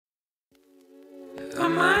I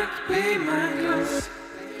might be mindless,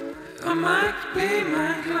 I might be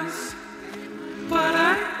mindless, but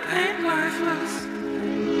I ain't lifeless,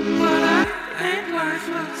 but I ain't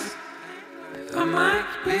lifeless. I might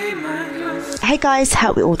be mindless. Hey guys,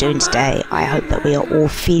 how are we all doing today? I hope that we are all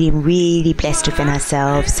feeling really blessed within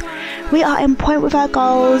ourselves. We are in point with our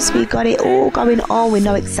goals, we got it all going on, we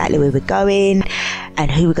know exactly where we're going and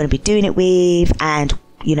who we're going to be doing it with, and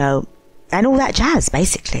you know, and all that jazz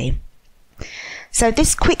basically. So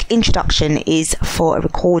this quick introduction is for a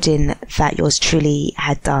recording that yours truly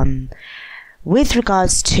had done with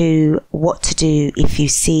regards to what to do if you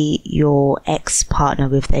see your ex-partner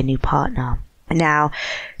with their new partner. Now,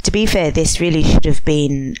 to be fair, this really should have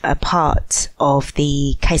been a part of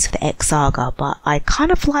the Case of the Ex saga, but I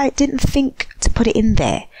kind of didn't think to put it in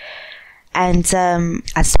there. And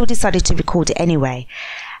I still decided to record it anyway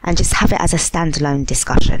and just have it as a standalone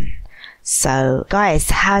discussion. So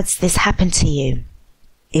guys, has this happened to you?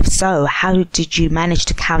 If so, how did you manage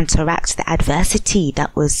to counteract the adversity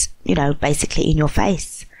that was, you know, basically in your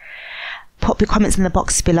face? Pop your comments in the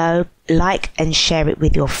box below, like and share it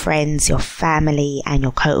with your friends, your family and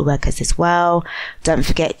your co-workers as well. Don't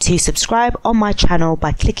forget to subscribe on my channel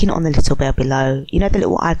by clicking on the little bell below, you know, the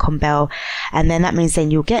little icon bell, and then that means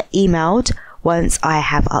then you'll get emailed once I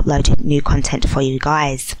have uploaded new content for you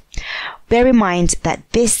guys. Bear in mind that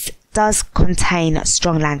this does contain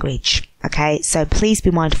strong language, okay, so please be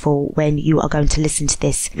mindful when you are going to listen to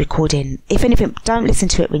this recording. If anything, don't listen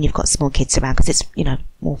to it when you've got small kids around, because it's, you know,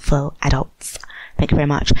 more for adults. Thank you very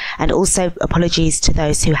much. And also apologies to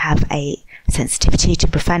those who have a sensitivity to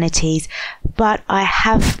profanities, but I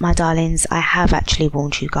have, my darlings, I have actually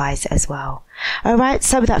warned you guys as well. Alright,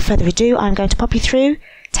 so without further ado, I'm going to pop you through.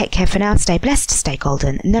 Take care for now, stay blessed, stay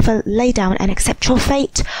golden, never lay down and accept your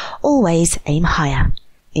fate, always aim higher.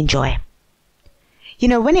 Enjoy. You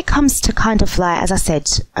know, when it comes to kind of as I said,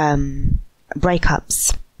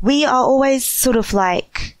 breakups, we are always sort of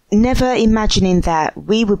never imagining that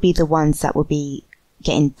we would be the ones that would be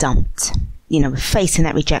getting dumped. You know, we're facing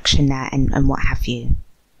that rejection now and what have you,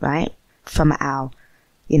 right? From our,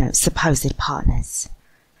 you know, supposed partners.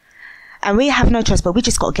 And we have no choice, but we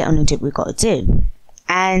just got to get on and do what we've got to do.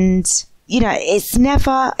 And, you know, it's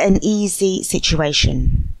never an easy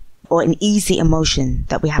situation or an easy emotion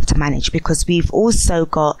that we have to manage, because we've also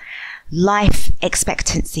got life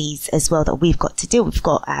expectancies as well that we've got to deal with. We've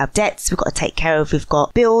got our debts we've got to take care of, we've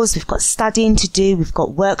got bills, we've got studying to do, we've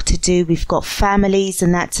got work to do, we've got families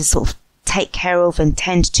and that to sort of take care of and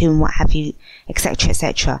tend to and what have you, etc,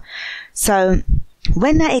 etc. So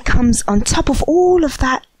when that it comes on top of all of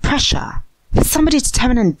that pressure for somebody to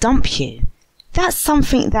turn and dump you, that's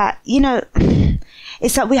something that, you know,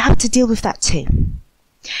 it's that we have to deal with that too.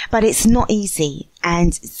 But it's not easy,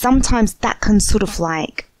 and sometimes that can sort of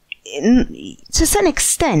to a certain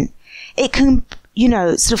extent, it can, you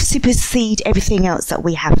know, sort of supersede everything else that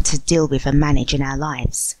we have to deal with and manage in our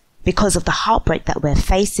lives, because of the heartbreak that we're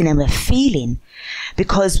facing and we're feeling,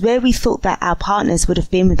 because where we thought that our partners would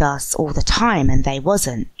have been with us all the time and they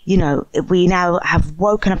wasn't, you know, we now have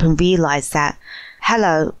woken up and realized that,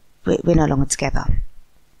 hello, we're no longer together.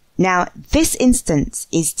 Now, this instance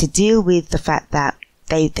is to deal with the fact that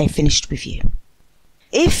they finished with you.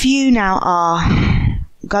 If you now are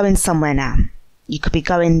going somewhere now, you could be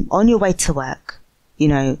going on your way to work, you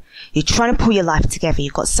know, you're trying to pull your life together,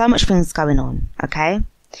 you've got so much things going on, okay?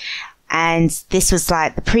 And this was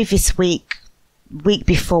the previous week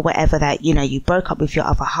before, whatever, that, you know, you broke up with your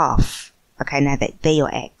other half, okay, now that they're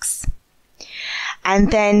your ex.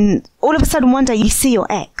 And then all of a sudden one day you see your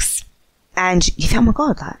ex and you think, oh my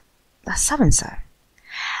God, that's so-and-so.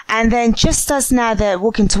 And then just as now they're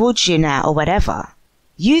walking towards you now or whatever,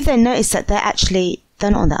 you then notice that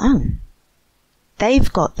they're not on their own.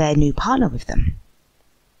 They've got their new partner with them.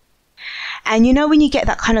 And you know, when you get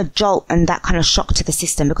that kind of jolt and that kind of shock to the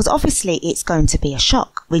system, because obviously it's going to be a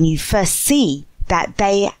shock when you first see that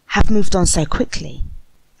they have moved on so quickly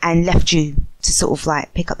and left you to sort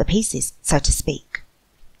of pick up the pieces, so to speak,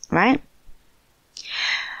 right?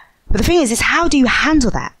 But the thing is how do you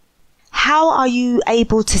handle that? How are you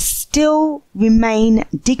able to still remain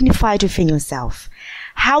dignified within yourself?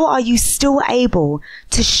 How are you still able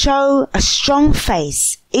to show a strong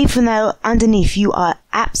face, even though underneath you are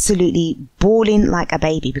absolutely bawling like a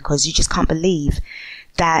baby because you just can't believe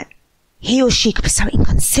that he or she could be so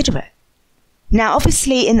inconsiderate? Now,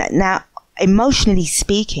 obviously, emotionally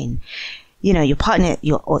speaking, you know, your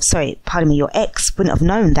ex wouldn't have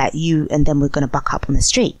known that you and them were going to buck up on the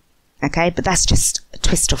street. Okay, but that's just a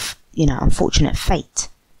twist of, you know, unfortunate fate.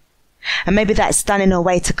 And maybe that's done in a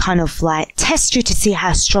way to kind of test you to see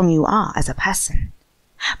how strong you are as a person.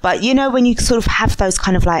 But you know, when you sort of have those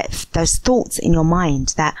kind of like those thoughts in your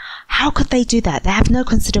mind that how could they do that? They have no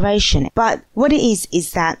consideration. But what it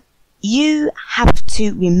is that you have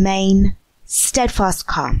to remain steadfast,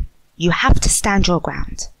 calm. You have to stand your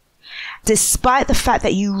ground. Despite the fact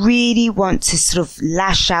that you really want to sort of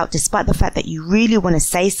lash out, despite the fact that you really want to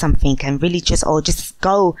say something and really just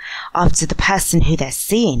go after the person who they're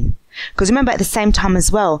seeing. Because remember, at the same time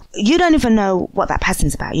as well, you don't even know what that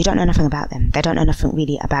person's about. You don't know nothing about them. They don't know nothing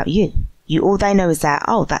really about you. All they know is that,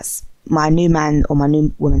 oh, that's my new man or my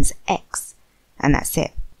new woman's ex. And that's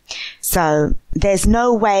it. So there's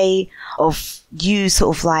no way of you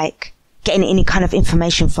sort of like getting any kind of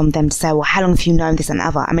information from them to say, well, how long have you known this and the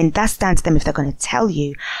other? I mean, that's down to them if they're going to tell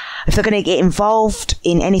you, if they're going to get involved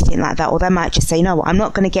in anything like that, or they might just say, you know what, I'm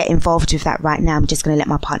not going to get involved with that right now. I'm just going to let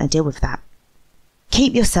my partner deal with that.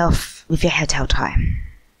 Keep yourself with your head held high.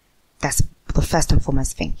 That's the first and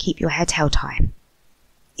foremost thing. Keep your head held high.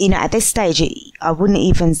 You know, at this stage, I wouldn't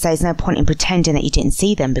even say there's no point in pretending that you didn't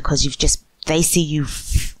see them, because they see you,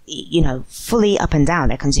 you know, fully up and down.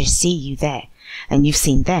 They can just see you there. And you've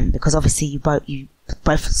seen them, because obviously you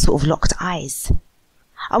both sort of locked eyes.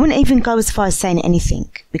 I wouldn't even go as far as saying anything,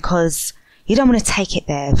 because you don't want to take it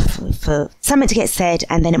there for something to get said,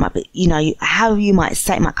 and then it might be, you know, how you might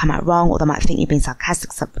say it might come out wrong, or they might think you're being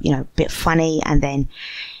sarcastic, you know, a bit funny, and then,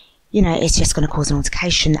 you know, it's just going to cause an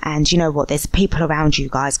altercation. And you know what, there's people around you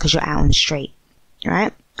guys because you're out on the street,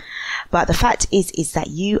 right? But the fact is that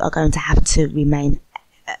you are going to have to remain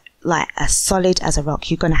like as solid as a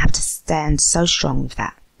rock. You're going to have to stand so strong with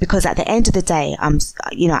that, because at the end of the day,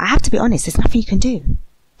 you know, I have to be honest, there's nothing you can do.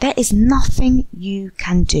 There is nothing you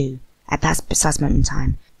can do at that precise moment in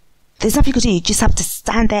time. There's nothing you can do. You just have to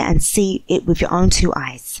stand there and see it with your own two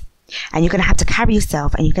eyes, and you're going to have to carry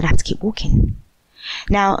yourself, and you're going to have to keep walking.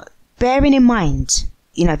 Now, bearing in mind,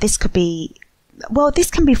 you know, this can be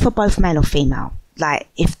for both male or female. Like,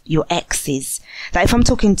 if your ex is, like, if I'm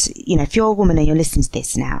talking to, you know, if you're a woman and you're listening to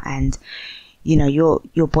this now, and, you know,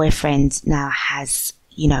 your boyfriend now has,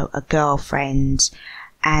 you know, a girlfriend,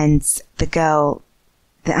 and the girl,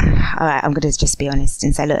 all right, I'm going to just be honest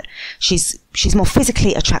and say, look, she's more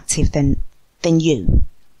physically attractive than you,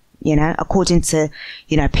 you know, according to,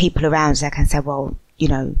 you know, people around. They can say, well, you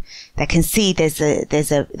know, they can see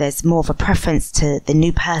there's more of a preference to the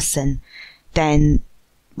new person than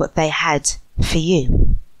what they had for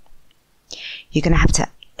you. You're going to have to,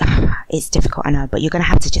 it's difficult, I know, but you're going to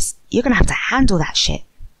have to handle that shit.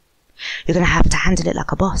 You're going to have to handle it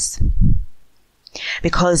like a boss.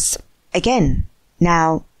 Because again,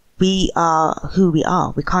 now we are who we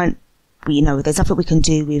are. You know, there's nothing we can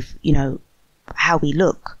do with, you know, how we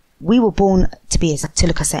look. We were born to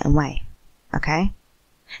look a certain way. Okay.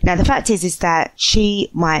 Now the fact is that she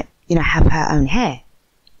might, you know, have her own hair.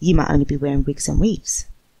 You might only be wearing wigs and weaves,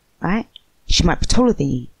 right? She might be taller than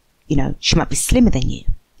you, you know, she might be slimmer than you,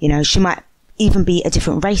 you know, she might even be a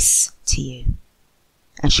different race to you,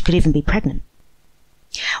 and she could even be pregnant.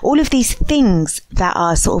 All of these things that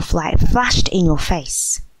are sort of like flashed in your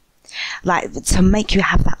face, like to make you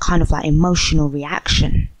have that kind of like emotional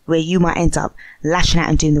reaction where you might end up lashing out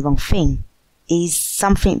and doing the wrong thing, is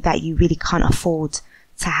something that you really can't afford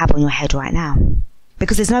to have on your head right now.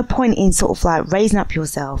 Because there's no point in sort of like raising up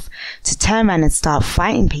yourself to turn around and start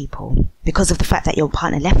fighting people because of the fact that your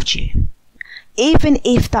partner left you. Even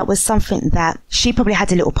if that was something that she probably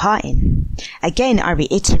had a little part in. Again, I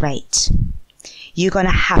reiterate, you're going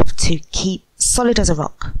to have to keep solid as a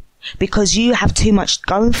rock, because you have too much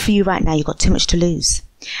going for you right now. You've got too much to lose.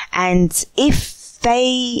 And if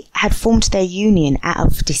they had formed their union out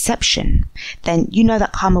of deception, then you know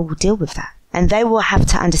that karma will deal with that. And they will have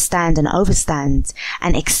to understand and overstand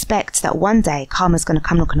and expect that one day karma's going to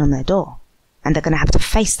come knocking on their door, and they're going to have to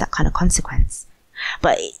face that kind of consequence.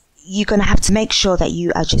 But you're going to have to make sure that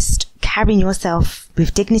you are just carrying yourself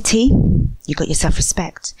with dignity. You got your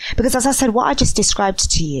self-respect. Because as I said, what I just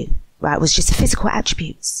described to you, right, was just physical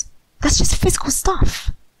attributes. That's just physical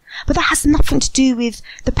stuff. But that has nothing to do with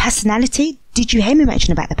the personality. Did you hear me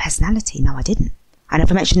mention about the personality? No, I didn't. I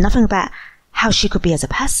never mentioned nothing about how she could be as a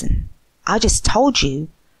person. I just told you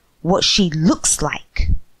what she looks like.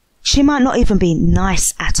 She might not even be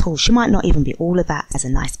nice at all. She might not even be all of that as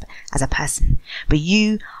a person. But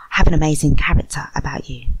you have an amazing character about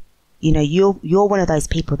you. You know, you're one of those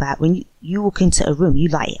people that when you walk into a room, you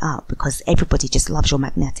light it up, because everybody just loves your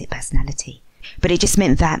magnetic personality. But it just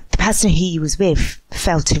meant that the person who you was with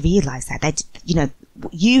failed to realize that you know,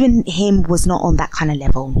 you and him was not on that kind of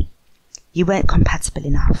level. You weren't compatible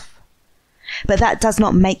enough. But that does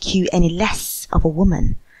not make you any less of a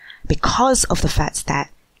woman, because of the fact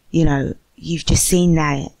that, you know, you've just seen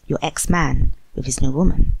now your ex-man with his new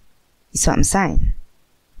woman. You see what I'm saying?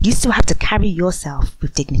 You still have to carry yourself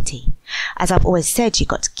with dignity. As I've always said, you've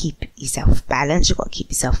got to keep yourself balanced, you've got to keep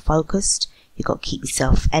yourself focused, you've got to keep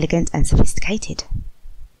yourself elegant and sophisticated.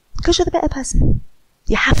 Because you're the better person.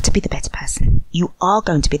 You have to be the better person. You are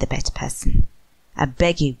going to be the better person. I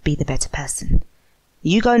beg you, be the better person.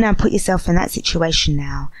 You go now and put yourself in that situation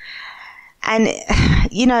now. And,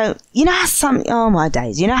 you know how some, oh my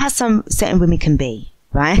days, you know how some certain women can be,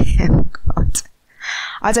 right? Oh God.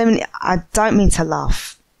 I don't mean to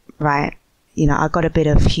laugh, right? You know, I got a bit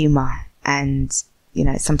of humour and, you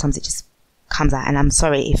know, sometimes it just comes out, and I'm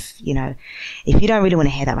sorry if you don't really want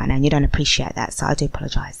to hear that right now and you don't appreciate that, so I do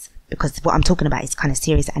apologise, because what I'm talking about is kind of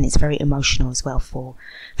serious and it's very emotional as well for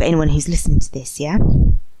anyone who's listening to this, yeah?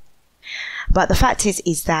 But the fact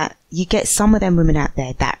is that you get some of them women out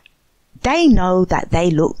there that they know that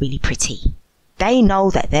they look really pretty. They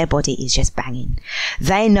know that their body is just banging.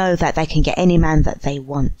 They know that they can get any man that they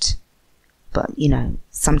want. But, you know,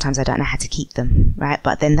 sometimes I don't know how to keep them, right?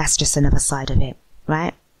 But then that's just another side of it,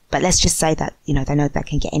 right? But let's just say that, you know, they know they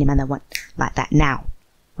can get any man they want like that now,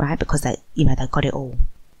 right? Because they, you know, they've got it all.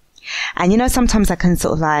 And, you know, sometimes I can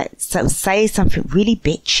sort of say something really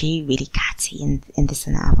bitchy, really catty and this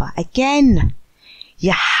and that other. Again,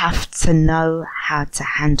 you have to know how to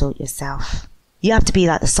handle yourself. You have to be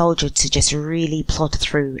like the soldier to just really plod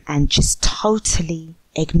through and just totally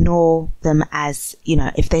ignore them. As, you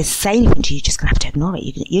know, if they say anything to you, you're just going to have to ignore it.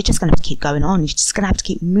 You're just going to have to keep going on. You're just going to have to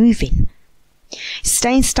keep moving.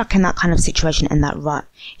 Staying stuck in that kind of situation and that rut,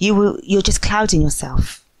 you're just clouding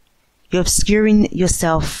yourself. You're obscuring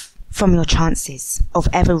yourself from your chances of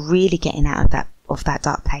ever really getting out of that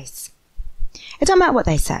dark place. It don't matter what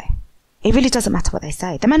they say. It really doesn't matter what they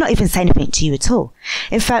say. They might not even say anything to you at all.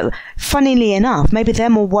 In fact, funnily enough, maybe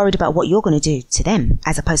they're more worried about what you're going to do to them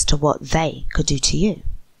as opposed to what they could do to you. Do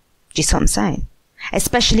you see what I'm saying?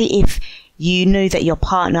 Especially if you knew that your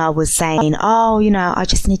partner was saying, oh, you know, I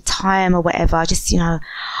just need time or whatever. I've just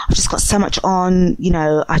got so much on, you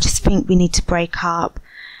know, I just think we need to break up.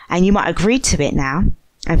 And you might agree to it now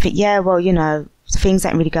and think, yeah, well, you know, things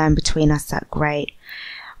aren't really going between us that great.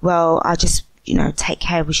 Well, I'll just, you know, take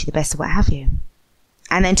care, wish you the best or what have you.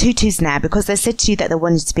 And then tutus now, because they said to you that they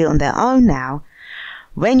wanted to be on their own now,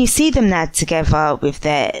 when you see them now together with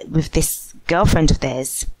this girlfriend of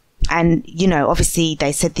theirs, and, you know, obviously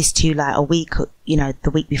they said this to you like a week, you know,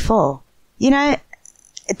 the week before, you know,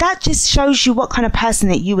 that just shows you what kind of person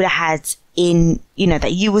that you would have had in, you know,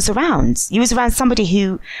 that you was around. You was around somebody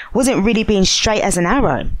who wasn't really being straight as an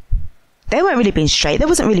arrow. They weren't really being straight. They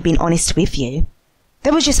wasn't really being honest with you.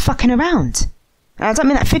 They were just fucking around. And I don't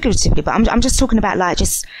mean that figuratively, but I'm just talking about like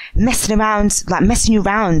just messing around, like messing you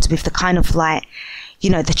around with the kind of like, you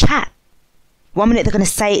know, the chat. 1 minute they're going to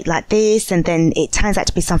say it like this, and then it turns out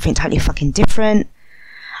to be something totally fucking different.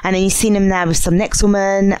 And then you've seen them now with some next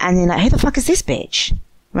woman, and you're like, who the fuck is this bitch?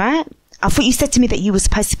 Right? I thought you said to me that you were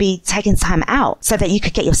supposed to be taking time out so that you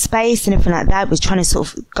could get your space and everything like that. We're trying to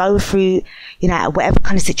sort of go through, you know, whatever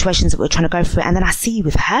kind of situations that we're trying to go through. And then I see you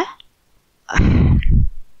with her.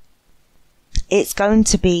 It's going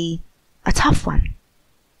to be a tough one.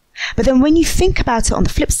 But then when you think about it on the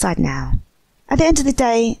flip side now, at the end of the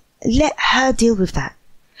day, let her deal with that.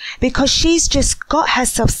 Because she's just got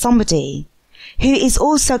herself somebody who is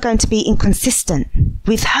also going to be inconsistent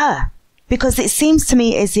with her. Because it seems to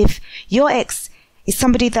me as if your ex is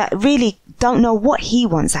somebody that really don't know what he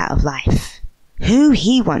wants out of life. Who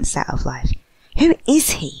he wants out of life. Who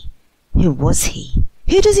is he? Who was he?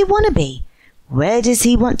 Who does he want to be? Where does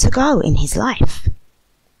he want to go in his life?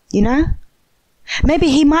 You know? Maybe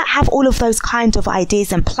he might have all of those kind of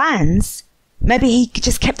ideas and plans. Maybe he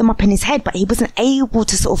just kept them up in his head, but he wasn't able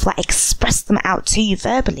to sort of like express them out to you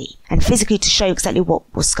verbally and physically to show you exactly what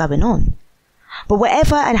was going on. But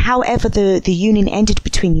whatever and however the union ended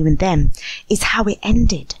between you and them is how it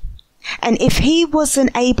ended. And if he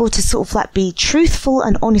wasn't able to sort of like be truthful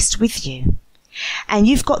and honest with you, and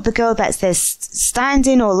you've got the girl that's there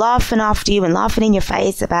standing or laughing after you and laughing in your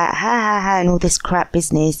face about ha and all this crap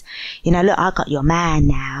business, you know, look, I got your man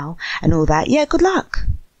now and all that. Yeah, good luck.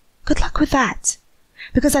 Good luck with that.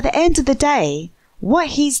 Because at the end of the day, what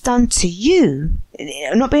he's done to you,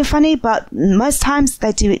 not being funny, but most times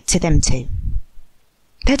they do it to them too.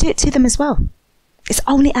 They do it to them as well. It's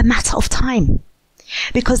only a matter of time.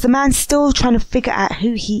 Because the man's still trying to figure out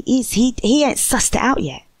who he is. He ain't sussed it out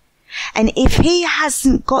yet. And if he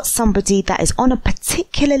hasn't got somebody that is on a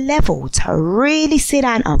particular level to really sit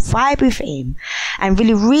down and vibe with him and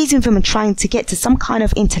really reason with him and trying to get to some kind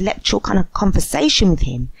of intellectual kind of conversation with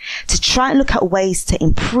him to try and look at ways to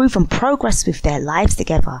improve and progress with their lives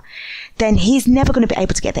together, then he's never going to be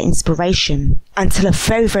able to get that inspiration until a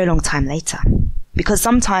very, very long time later. Because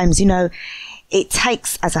sometimes, you know, it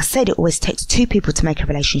takes, as I said, it always takes two people to make a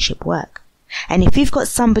relationship work. And if you've got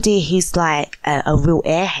somebody who's like a real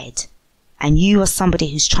airhead, and you are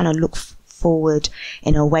somebody who's trying to look forward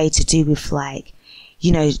in a way to do with like,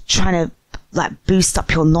 you know, trying to like boost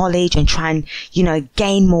up your knowledge and try and, you know,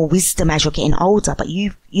 gain more wisdom as you're getting older, but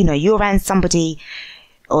you know, you're around somebody,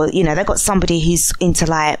 or, you know, they've got somebody who's into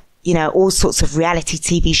like, you know, all sorts of reality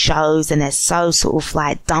TV shows and they're so sort of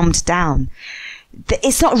like dumbed down.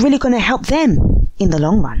 It's not really going to help them in the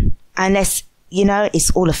long run, unless, you know, it's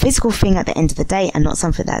all a physical thing at the end of the day and not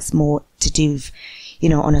something that's more to do with, you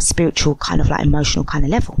know, on a spiritual kind of like emotional kind of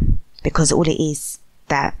level, because all it is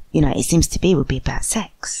that, you know, it seems to be would be about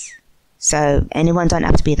sex. So anyone don't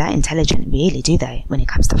have to be that intelligent, really, do they, when it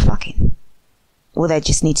comes to fucking? All they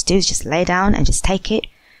just need to do is just lay down and just take it,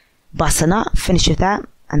 bust a nut, finish with that,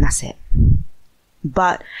 and that's it.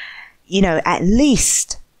 But, you know, at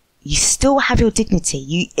least you still have your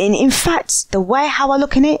dignity. In fact, the way how I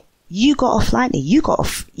look at it, you got off lightly. You got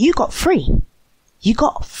free. You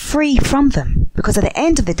got free from them, because at the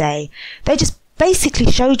end of the day, they just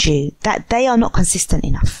basically showed you that they are not consistent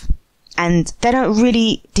enough, and they don't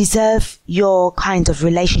really deserve your kind of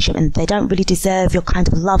relationship, and they don't really deserve your kind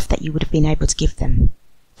of love that you would have been able to give them.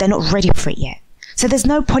 They're not ready for it yet. So there's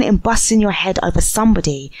no point in busting your head over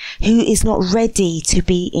somebody who is not ready to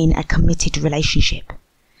be in a committed relationship.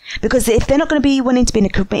 Because if they're not going to be wanting to be in a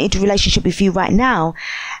committed relationship with you right now,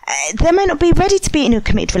 they may not be ready to be in a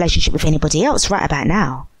committed relationship with anybody else right about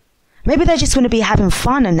now. Maybe they just want to be having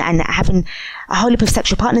fun and having a whole heap of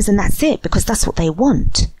sexual partners, and that's it, because that's what they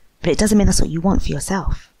want. But it doesn't mean that's what you want for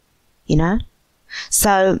yourself, you know?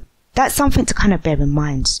 So that's something to kind of bear in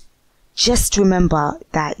mind. Just remember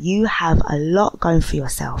that you have a lot going for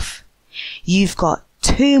yourself. You've got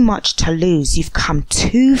too much to lose. You've come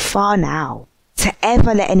too far now to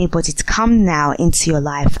ever let anybody to come now into your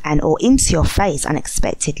life or into your face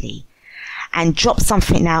unexpectedly and drop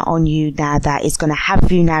something now on you now that is going to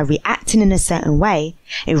have you now reacting in a certain way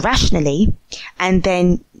irrationally, and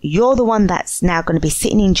then you're the one that's now going to be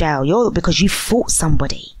sitting in jail because you fought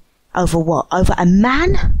somebody over what? Over a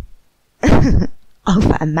man?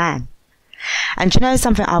 Over a man. And you know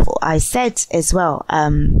something I said as well,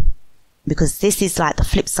 because this is like the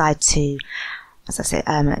flip side to, as I said,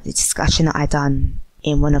 the discussion that I done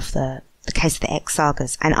in one of the case of the X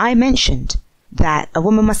sagas, and I mentioned that a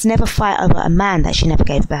woman must never fight over a man that she never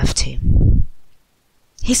gave birth to.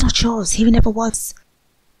 He's not yours. He never was.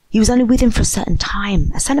 You was only with him for a certain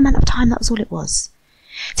amount of time. That was all it was.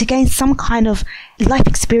 To gain some kind of life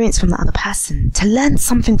experience from the other person, to learn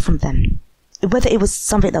something from them, whether it was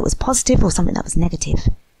something that was positive or something that was negative.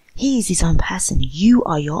 He is his own person. You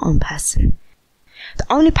are your own person. The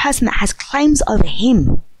only person that has claims over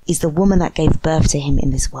him is the woman that gave birth to him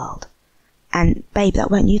in this world. And babe,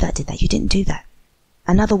 that weren't you that did that. You didn't do that.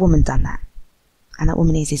 Another woman done that. And that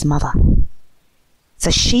woman is his mother.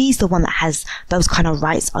 So she's the one that has those kind of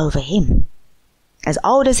rights over him. As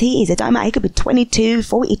old as he is, it don't matter. He could be 22,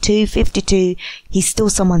 42, 52. He's still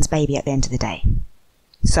someone's baby at the end of the day.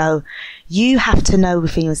 So you have to know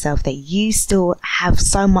within yourself that you still have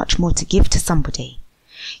so much more to give to somebody.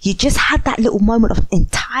 You just had that little moment in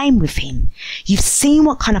time with him. You've seen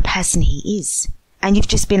what kind of person he is. And you've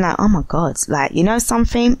just been like, oh my God, like, you know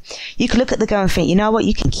something? You can look at the girl and think, you know what?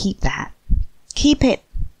 You can keep that. Keep it.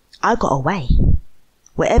 I got away.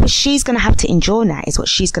 Whatever she's going to have to endure now is what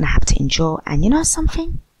she's going to have to endure. And you know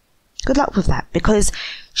something? Good luck with that, because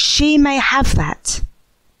she may have that.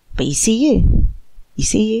 But you see you. You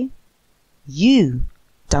see you? You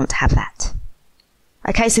don't have that.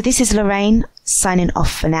 Okay, so this is Lorraine signing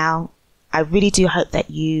off for now. I really do hope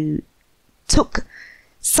that you took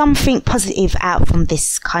something positive out from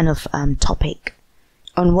this kind of topic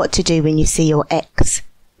on what to do when you see your ex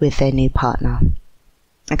with their new partner.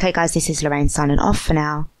 Okay guys, this is Lorraine signing off for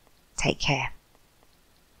now. Take care.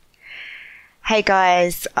 Hey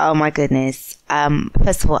guys, oh my goodness.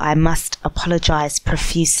 First of all, I must apologize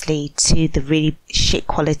profusely to the really shit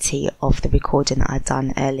quality of the recording that I'd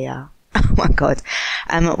done earlier. Oh my God.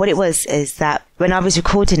 What it was is that when I was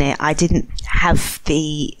recording it, I didn't have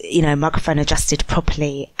the, microphone adjusted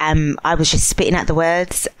properly. I was just spitting out the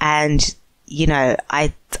words, and you know,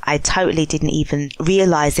 I totally didn't even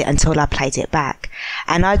realize it until I played it back.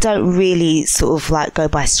 And I don't really sort of like go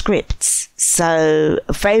by scripts. So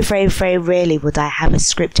very, very, very rarely would I have a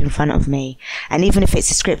script in front of me. And even if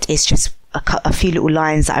it's a script, it's just a few little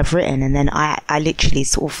lines that I've written. And then I literally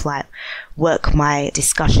sort of like work my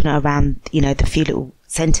discussion around, you know, the few little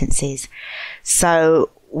sentences. So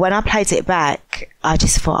when I played it back, I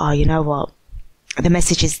just thought, oh, you know what? The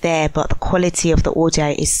message is there, but the quality of the audio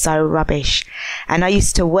is so rubbish. And I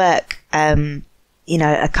used to work, you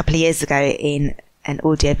know, a couple of years ago in an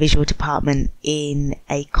audio visual department in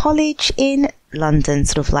a college in London,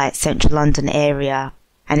 sort of like central London area.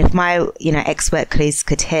 And if my, you know, ex-work colleagues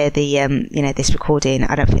could hear the, you know, this recording,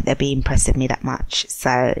 I don't think they'd be impressed with me that much.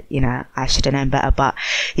 So, you know, I should have known better. But,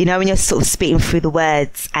 you know, when you're sort of spitting through the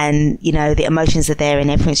words and, you know, the emotions are there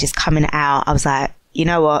and everything's just coming out, I was like, you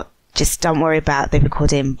know what? Just don't worry about the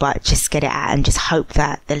recording, but just get it out and just hope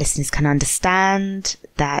that the listeners can understand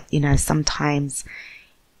that, you know, sometimes,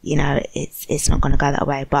 you know, it's not going to go that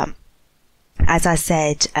way. But as I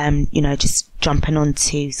said, you know, just jumping on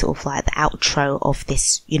to sort of like the outro of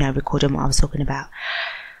this, you know, recording what I was talking about.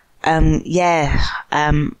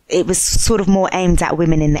 It was sort of more aimed at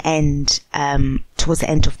women in the end, towards the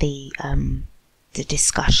end of the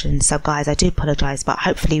discussion. So guys, I do apologize, but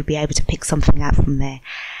hopefully you'll be able to pick something out from there.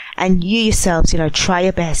 And you yourselves, you know, try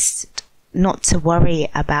your best not to worry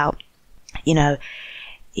about, you know,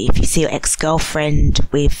 if you see your ex-girlfriend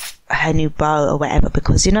with her new beau or whatever,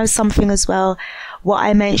 because you know something as well, what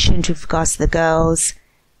I mentioned with regards to the girls,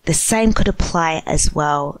 the same could apply as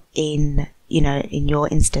well in, you know, in your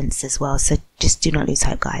instance as well. So just do not lose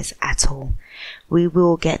hope, guys, at all. We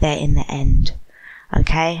will get there in the end.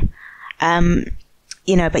 Okay?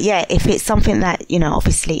 You know, but yeah, if it's something that, you know,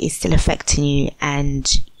 obviously is still affecting you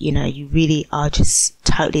and, you know, you really are just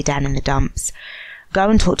totally down in the dumps, go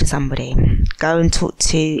and talk to somebody. Go and talk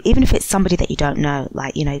to, even if it's somebody that you don't know,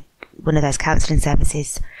 like, you know, one of those counselling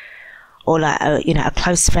services, or like, you know, a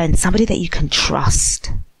close friend, somebody that you can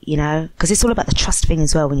trust, you know, because it's all about the trust thing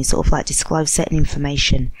as well when you sort of like disclose certain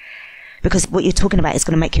information, because what you're talking about is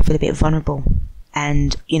going to make you feel a bit vulnerable.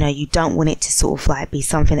 And, you know, you don't want it to sort of like be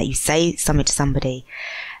something that you say something to somebody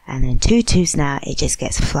and then two now it just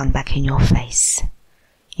gets flung back in your face,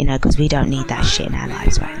 you know, because we don't need that shit in our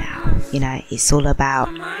lives right now. You know, it's all about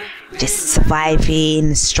just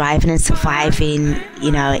surviving, striving and surviving,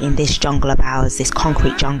 you know, in this jungle of ours, this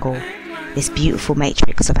concrete jungle, this beautiful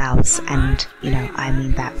matrix of ours. And, you know, I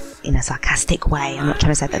mean that in a sarcastic way. I'm not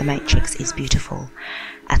trying to say that the matrix is beautiful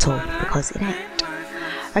at all, because it ain't.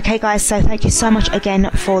 Okay guys, so thank you so much again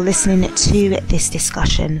for listening to this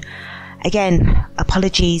discussion. Again,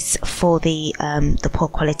 apologies for the poor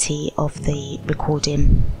quality of the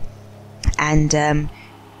recording. And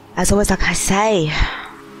as always, like I say,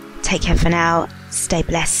 take care for now, stay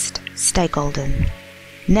blessed, stay golden.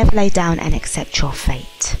 Never lay down and accept your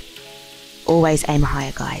fate. Always aim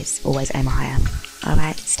higher, guys, always aim higher.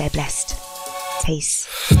 Alright, stay blessed. Peace.